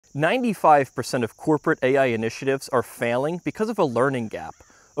95% of corporate AI initiatives are failing because of a learning gap.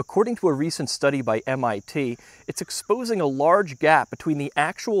 According to a recent study by MIT, it's exposing a large gap between the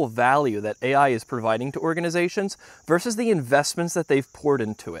actual value that AI is providing to organizations versus the investments that they've poured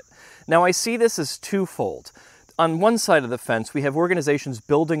into it. Now, I see this as twofold. On one side of the fence, we have organizations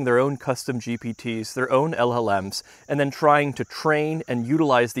building their own custom GPTs, their own LLMs, and then trying to train and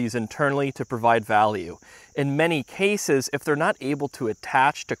utilize these internally to provide value. In many cases, if they're not able to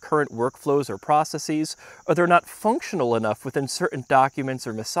attach to current workflows or processes, or they're not functional enough within certain documents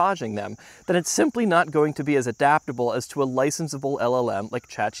or massaging them, then it's simply not going to be as adaptable as to a licensable LLM like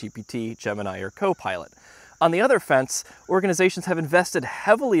ChatGPT, Gemini, or Copilot. On the other fence, organizations have invested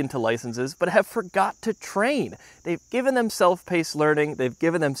heavily into licenses, but have forgot to train. They've given them self-paced learning, they've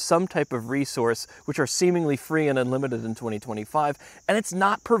given them some type of resource, which are seemingly free and unlimited in 2025, and it's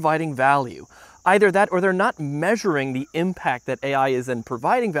not providing value. Either that or they're not measuring the impact that AI is then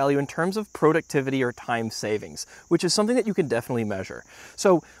providing value in terms of productivity or time savings, which is something that you can definitely measure.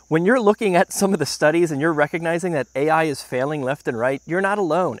 So when you're looking at some of the studies and you're recognizing that AI is failing left and right, you're not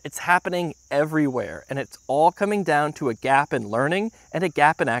alone. It's happening everywhere, and it's all coming down to a gap in learning and a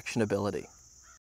gap in actionability.